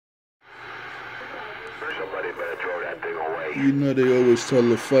that thing away. You know they always tell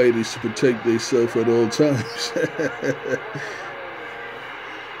the fighters to protect themselves at all times.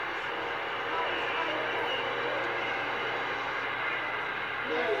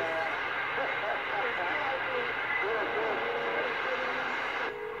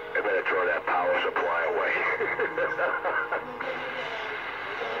 They better throw that power supply away.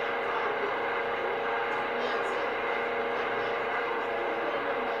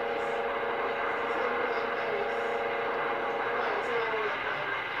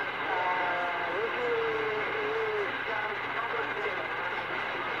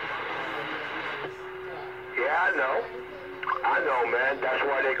 Yeah, I know, man. That's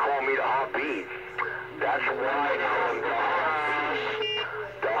why they call me the heartbeat. That's why I'm the heartbeat.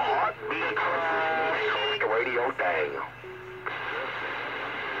 The heartbeat of the radio thing.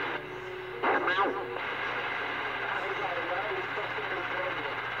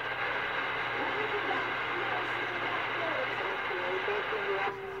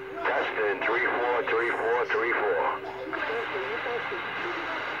 Testing 343434.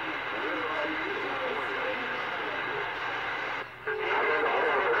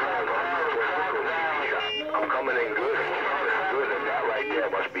 I'm coming in good. Good, and that right there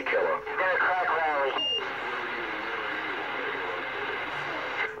must be killer.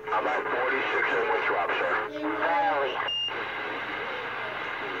 I'm at 46 in Winthrop, sir. Valley.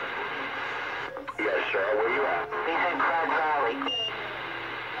 Yes, sir. Where you at? He's in Craig Valley.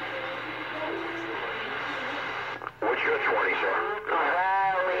 What's your 20, sir?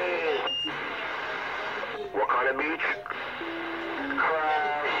 Valley. What kind of beach?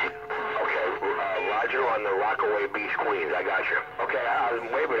 Crash. Okay, Roger on the Rockaway Beach, Queens. I got you. Okay, I was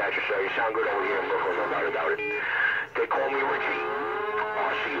waving at you, sir. You sound good over here in Brooklyn, no doubt about it. They call me Richie.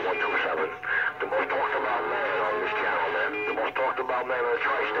 RC127. The most talked about man on this channel, man. The most talked about man in the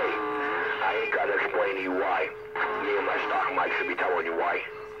tri-state. I ain't got to explain to you why. Me and my stock mic should be telling you why.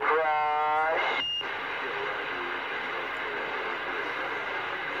 Crash.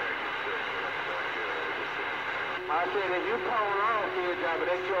 I said, if you pulling off here, Jabba,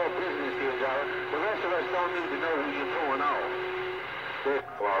 that's your business here, Jabba. The rest of us don't need to know who you're pulling off.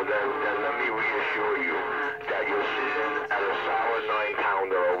 Well, then let me reassure you that you're sitting at a solid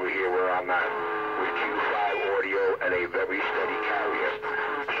 9-pounder over here where I'm at with Q5 audio and a very steady carrier.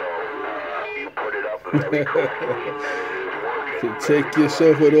 So, you put it up very correctly and it is working. Protect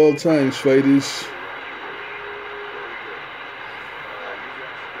yourself at all times, fighters.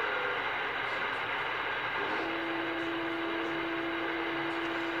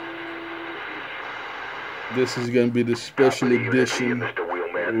 This is going to be the special edition,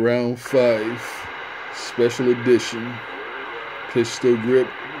 round 5, special edition, pistol grip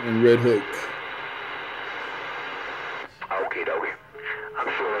and red hook. Okay, dokie. I'm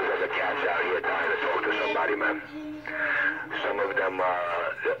sure there's other cats out here dying to talk to somebody, man. Some of them,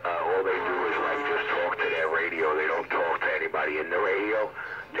 all they do is like just talk to their radio. They don't talk to anybody in the radio.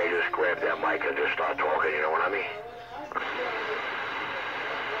 They just grab their mic and just start talking, you know what I mean?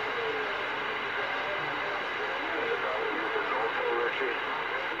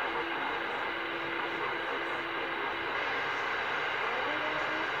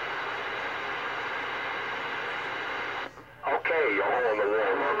 Okay, you're all on the wall. Look,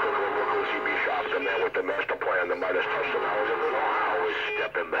 CB Shop, the man with the master plan, the Midas touched him. I was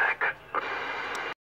stepping back.